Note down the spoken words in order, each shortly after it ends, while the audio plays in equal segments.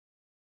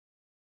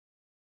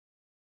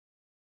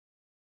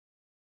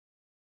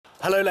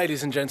Hello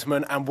ladies and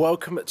gentlemen, and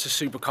welcome to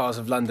Supercars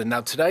of London.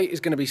 Now today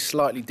is going to be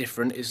slightly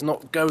different. It's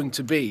not going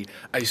to be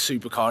a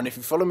supercar, and if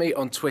you follow me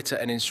on Twitter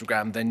and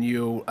Instagram, then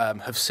you'll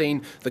have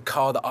seen the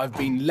car that I've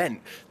been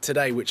lent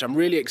today, which I'm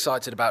really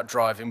excited about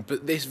driving.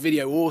 But this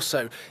video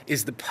also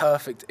is the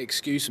perfect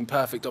excuse and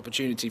perfect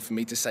opportunity for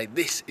me to say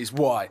this is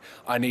why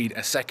I need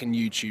a second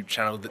YouTube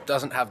channel that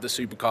doesn't have the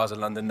Supercars of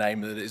London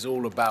name, that is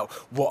all about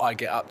what I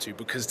get up to.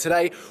 Because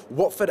today,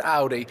 Watford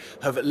Audi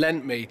have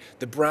lent me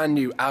the brand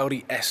new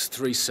Audi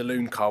S3 Saloon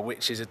car,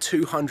 which is a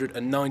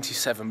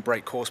 297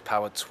 brake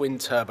horsepower twin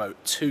turbo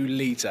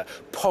 2-litre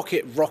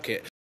pocket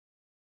rocket,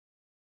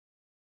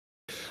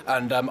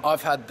 and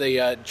I've had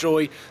the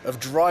joy of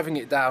driving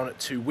it down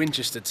to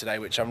Winchester today,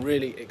 which I'm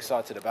really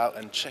excited about.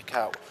 And check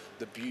out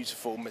the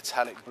beautiful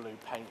metallic blue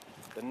paint,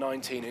 the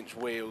 19-inch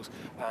wheels,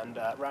 and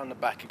around the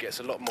back it gets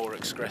a lot more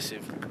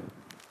aggressive.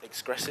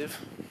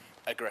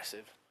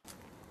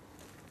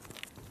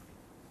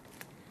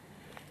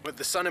 With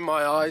the sun in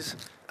my eyes,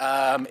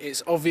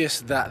 it's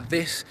obvious that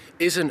this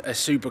isn't a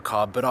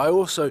supercar, but I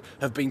also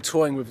have been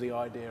toying with the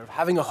idea of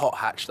having a hot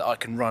hatch that I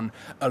can run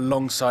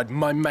alongside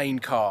my main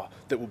car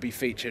that will be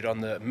featured on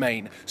the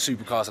main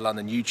Supercars of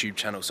London YouTube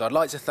channel. So I'd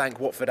like to thank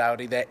Watford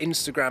Audi. Their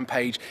Instagram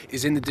page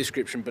is in the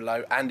description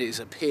below, and it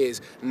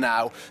appears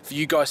now for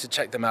you guys to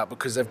check them out,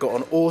 because they've got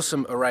an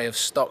awesome array of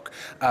stock,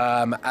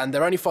 and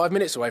they're only 5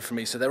 minutes away from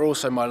me, so they're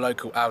also my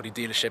local Audi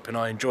dealership, and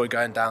I enjoy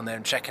going down there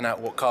and checking out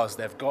what cars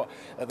they've got.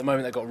 At the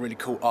moment they've got a really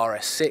cool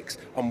RS6.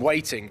 I'm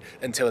waiting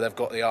until they've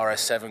got the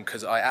RS7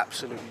 because I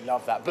absolutely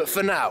love that. But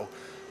for now,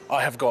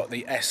 I have got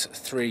the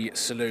S3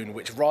 Saloon,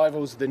 which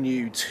rivals the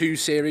new 2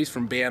 Series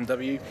from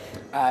BMW.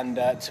 And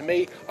to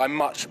me, I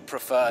much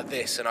prefer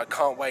this, and I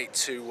can't wait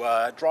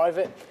to drive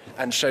it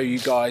and show you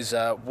guys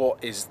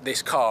what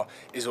this car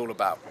is all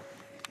about.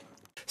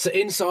 So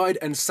inside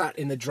and sat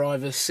in the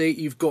driver's seat,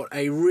 you've got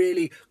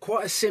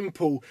quite a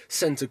simple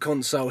centre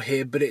console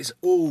here, but it's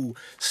all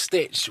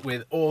stitched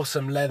with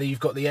awesome leather.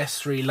 You've got the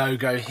S3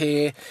 logo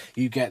here.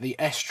 You get the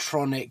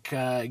S-tronic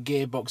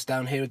gearbox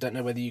down here. I don't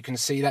know whether you can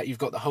see that. You've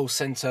got the whole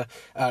centre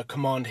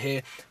command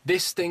here.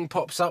 This thing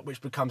pops up,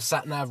 which becomes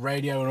sat-nav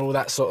radio and all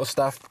that sort of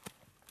stuff.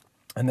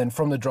 And then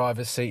from the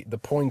driver's seat, the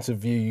point of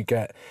view, you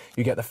get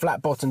the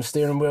flat bottom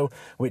steering wheel,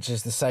 which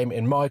is the same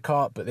in my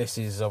car, but this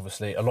is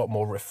obviously a lot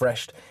more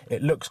refreshed.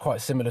 It looks quite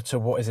similar to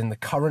what is in the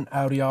current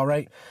Audi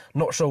R8.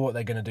 Not sure what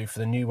they're going to do for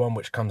the new one,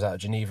 which comes out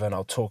of Geneva, and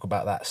I'll talk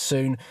about that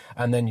soon.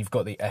 And then you've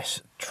got the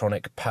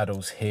S-tronic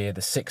paddles here,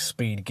 the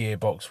 6-speed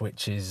gearbox,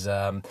 which is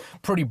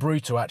pretty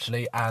brutal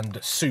actually,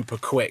 and super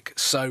quick.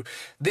 So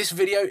this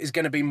video is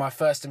going to be my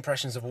first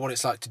impressions of what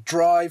it's like to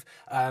drive,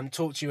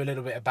 talk to you a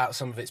little bit about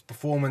some of its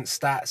performance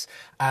stats.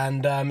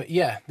 And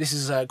yeah, this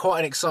is quite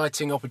an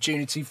exciting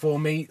opportunity for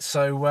me.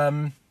 So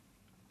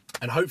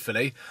and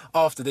hopefully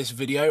after this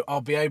video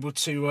I'll be able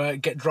to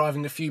get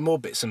driving a few more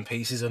bits and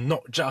pieces, and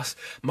not just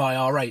my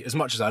R8. As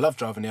much as I love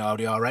driving the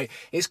Audi R8,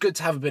 it's good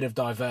to have a bit of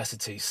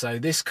diversity. So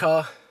this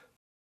car,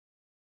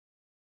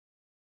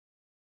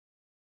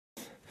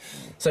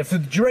 so for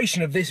the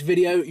duration of this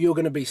video, you're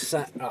going to be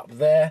sat up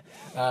there,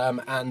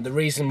 and the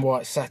reason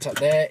why it's sat up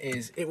there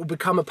is it will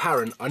become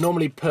apparent. I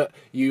normally put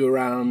you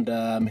around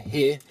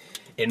here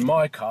in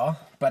my car,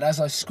 but as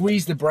I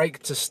squeeze the brake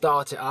to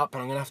start it up,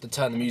 and I'm going to have to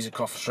turn the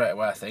music off straight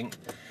away, I think.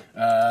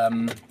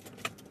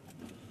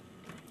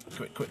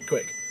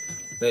 Quick.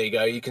 There you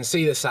go, you can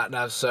see the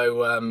sat-nav,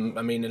 so I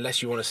mean,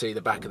 unless you want to see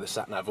the back of the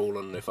sat-nav all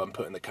on, if I'm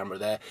putting the camera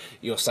there,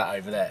 you're sat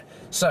over there.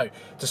 So,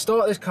 to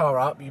start this car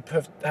up, you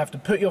have to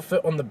put your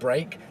foot on the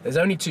brake. There's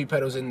only 2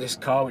 pedals in this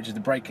car, which is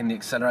the brake and the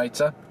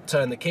accelerator.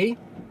 Turn the key,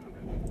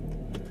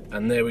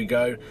 and there we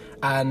go.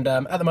 And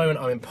at the moment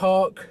I'm in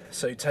park,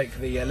 so take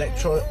the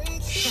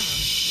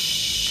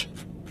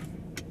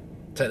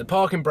take the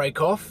parking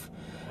brake off,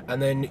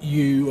 and then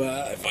you,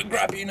 if I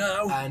grab you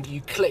now, and you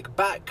click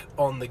back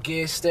on the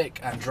gear stick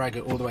and drag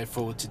it all the way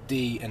forward to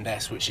D and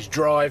S, which is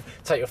drive.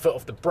 Take your foot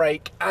off the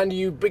brake and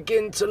you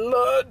begin to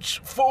lurch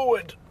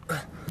forward.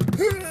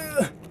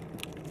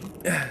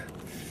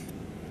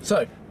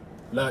 So,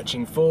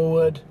 lurching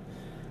forward,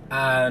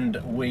 and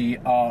we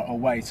are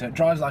away. So it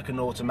drives like an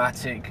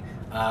automatic.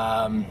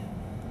 And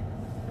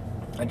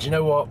do you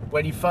know what?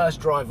 When you first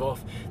drive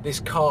off, this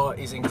car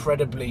is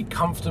incredibly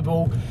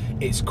comfortable.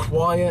 It's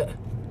quiet.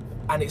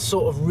 And it's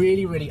sort of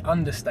really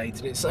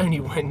understated. It's only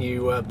when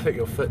you put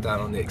your foot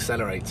down on the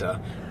accelerator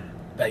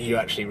that you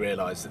actually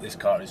realise that this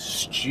car is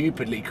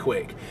stupidly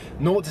quick.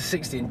 0 to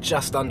 60 in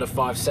just under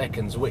 5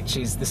 seconds, which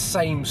is the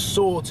same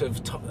sort of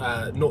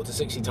 0 to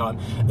 60 time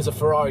as a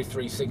Ferrari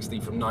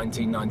 360 from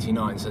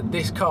 1999. So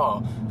this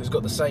car has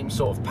got the same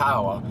sort of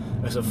power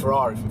as a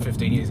Ferrari from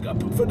 15 years ago.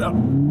 Put foot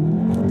down.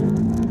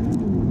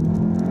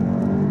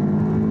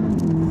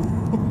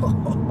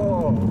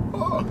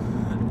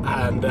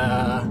 And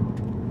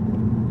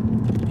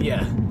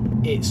yeah,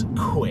 it's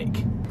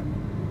quick.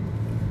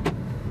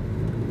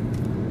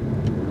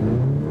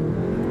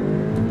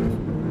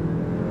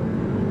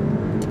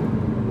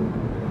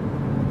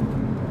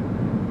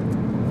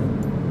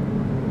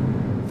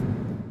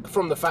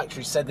 from the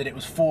factory said that it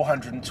was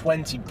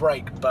 420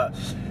 brake, but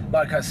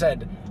like I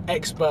said,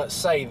 experts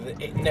say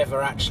that it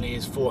never actually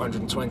is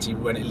 420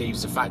 when it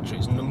leaves the factory.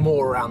 It's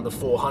more around the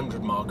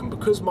 400 mark, and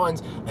because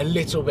mine's a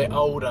little bit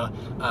older,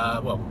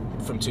 well,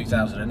 from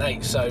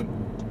 2008, so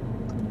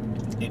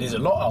it is a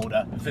lot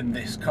older than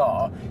this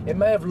car, it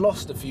may have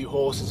lost a few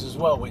horses as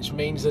well, which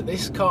means that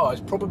this car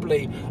is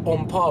probably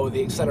on par with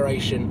the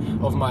acceleration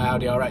of my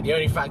Audi R8. The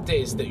only fact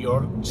is that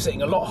you're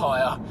sitting a lot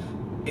higher,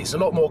 it's a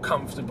lot more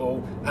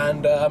comfortable,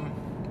 and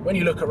when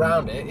you look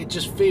around it, it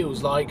just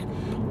feels like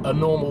a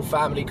normal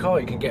family car.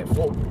 You can get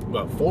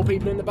four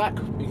people in the back.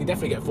 You can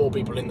definitely get 4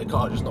 people in the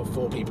car, just not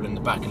 4 people in the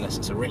back unless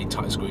it's a really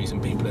tight squeeze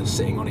and people are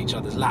sitting on each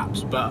other's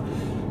laps. But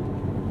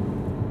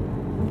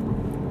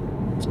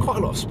it's quite a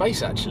lot of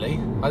space actually.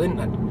 I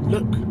didn't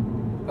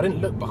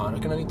look behind. I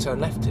can only turn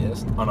left here.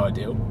 That's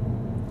unideal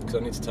because I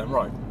need to turn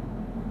right.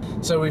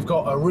 So we've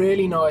got a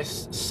really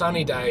nice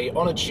sunny day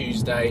on a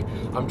Tuesday.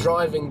 I'm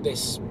driving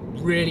this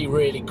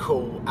really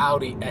cool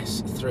Audi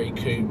S3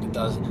 Coupe that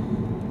does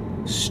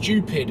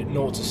stupid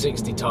 0 to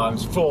 60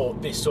 times for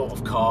this sort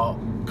of car.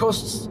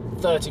 Costs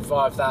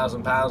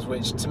 £35,000,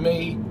 which to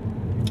me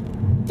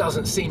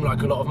doesn't seem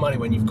like a lot of money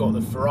when you've got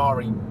the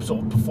Ferrari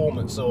sort of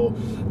performance or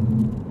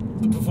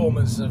the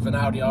performance of an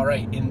Audi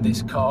R8 in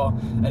this car,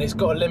 and it's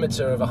got a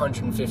limiter of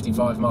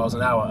 155 miles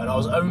an hour. And I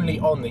was only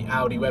on the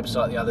Audi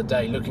website the other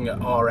day looking at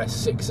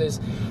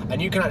RS6s,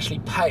 and you can actually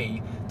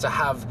pay to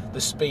have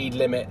the speed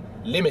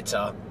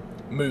limiter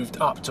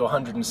moved up to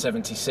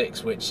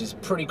 176, which is a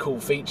pretty cool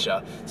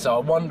feature. So I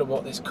wonder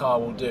what this car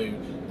will do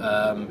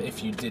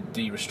if you did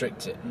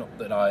de-restrict it. Not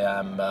that I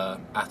am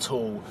at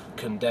all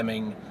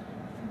condemning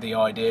the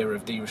idea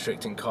of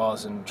de-restricting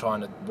cars and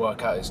trying to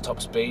work out its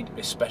top speed,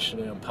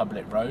 especially on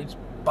public roads,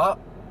 but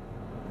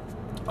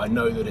I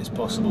know that it's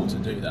possible to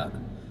do that.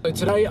 So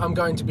today I'm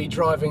going to be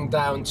driving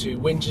down to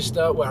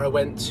Winchester, where I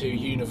went to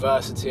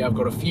university. I've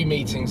got a few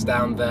meetings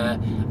down there,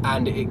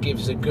 and it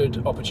gives a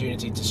good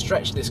opportunity to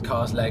stretch this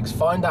car's legs,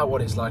 find out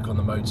what it's like on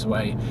the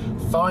motorway,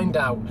 find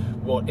out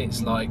what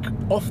it's like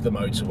off the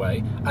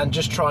motorway, and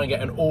just try and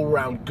get an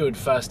all-round good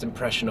first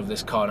impression of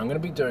this car. And I'm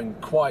going to be doing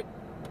quite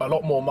a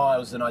lot more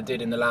miles than I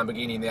did in the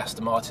Lamborghini and the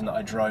Aston Martin that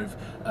I drove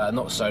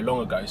not so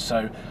long ago.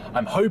 So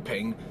I'm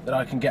hoping that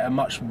I can get a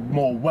much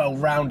more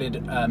well-rounded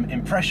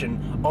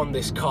impression on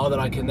this car that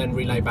I can then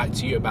relay back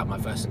to you about my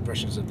first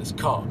impressions of this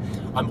car.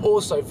 I'm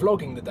also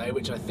vlogging the day,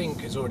 which I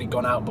think has already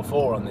gone out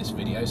before on this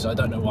video, so I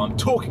don't know why I'm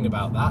talking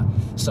about that,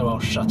 so I'll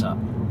shut up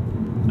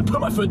and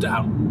put my foot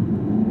down.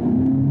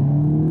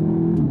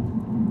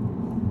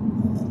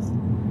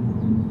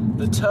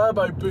 The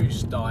turbo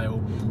boost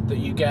dial that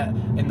you get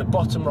in the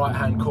bottom right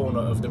hand corner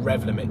of the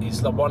rev limit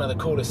is one of the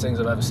coolest things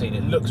I've ever seen.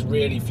 It looks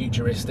really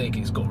futuristic.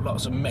 It's got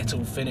lots of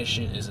metal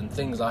finishes and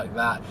things like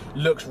that.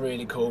 Looks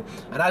really cool.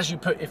 And as you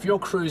if you're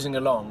cruising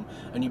along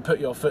and you put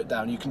your foot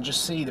down, you can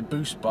just see the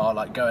boost bar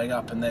like going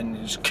up, and then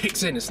it just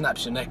kicks in and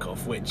snaps your neck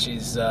off, which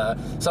is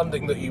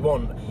something that you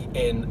want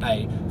in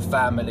a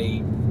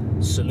family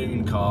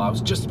saloon car. I was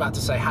just about to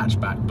say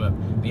hatchback, but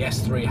the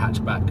S3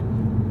 hatchback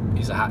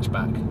is a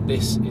hatchback.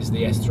 This is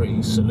the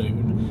S3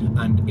 Saloon,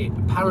 and it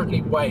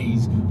apparently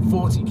weighs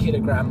 40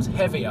 kilograms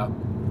heavier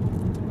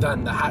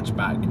than the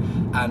hatchback,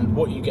 and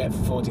what you get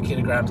for 40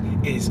 kilograms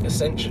is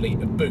essentially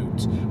a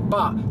boot,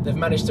 but they've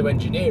managed to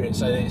engineer it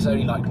so that it's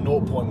only like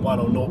 0.1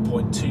 or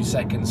 0.2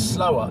 seconds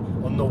slower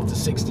on 0 to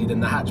 60 than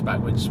the hatchback,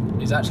 which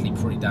is actually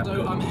pretty damn good.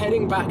 So I'm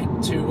heading back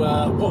to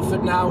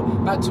Watford now,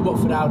 back to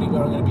Watford Audi,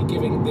 where I'm going to be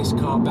giving this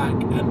car back,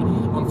 and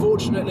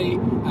unfortunately,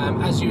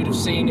 as you would have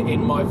seen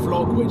in my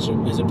vlog, which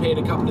has appeared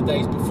a couple of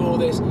days before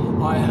this,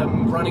 I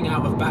am running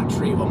out of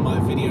battery on my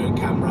video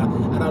camera,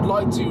 and I'd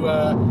like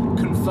to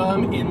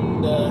confirm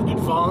in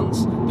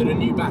advance that a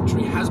new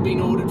battery has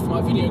been ordered for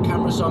my video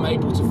camera, so I'm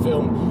able to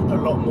film a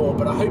lot more.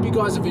 But I hope you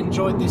guys have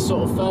enjoyed this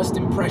sort of first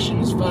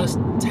impressions, first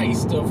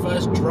taste or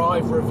first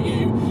drive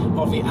review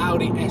of the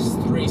Audi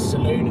S3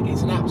 Saloon.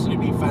 It's an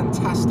absolutely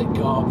fantastic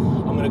car.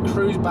 I'm going to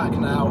cruise back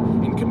now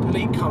in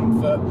complete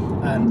comfort,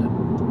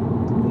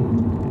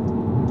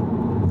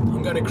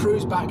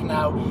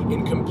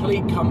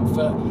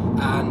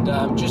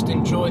 and just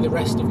enjoy the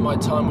rest of my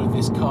time with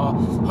this car.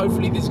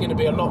 Hopefully there's going to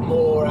be a lot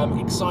more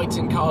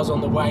exciting cars on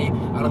the way,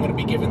 and I'm going to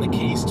be giving the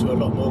keys to a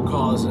lot more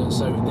cars,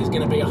 so there's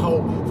going to be a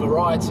whole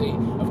variety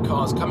of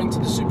cars coming to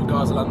the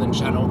Supercars London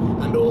channel,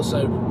 and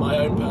also my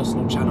own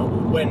personal channel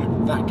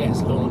when that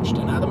gets launched.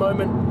 And at the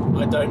moment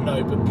I don't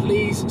know, but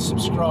please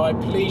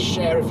subscribe, please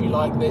share if you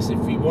like this. If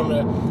one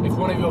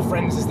of your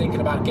friends is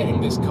thinking about getting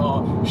this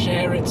car,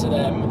 share it to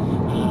them,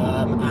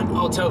 and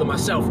I'll tell them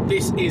myself,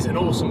 this is an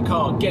awesome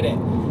car, get it.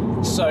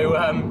 So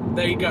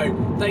there you go.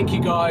 Thank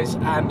you guys,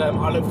 and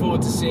I look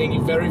forward to seeing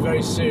you very,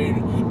 very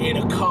soon in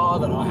a car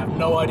that I have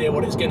no idea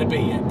what it's going to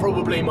be yet.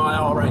 Probably my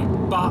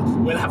R8, but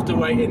we'll have to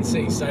wait and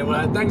see. So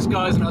thanks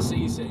guys, and I'll see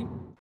you soon.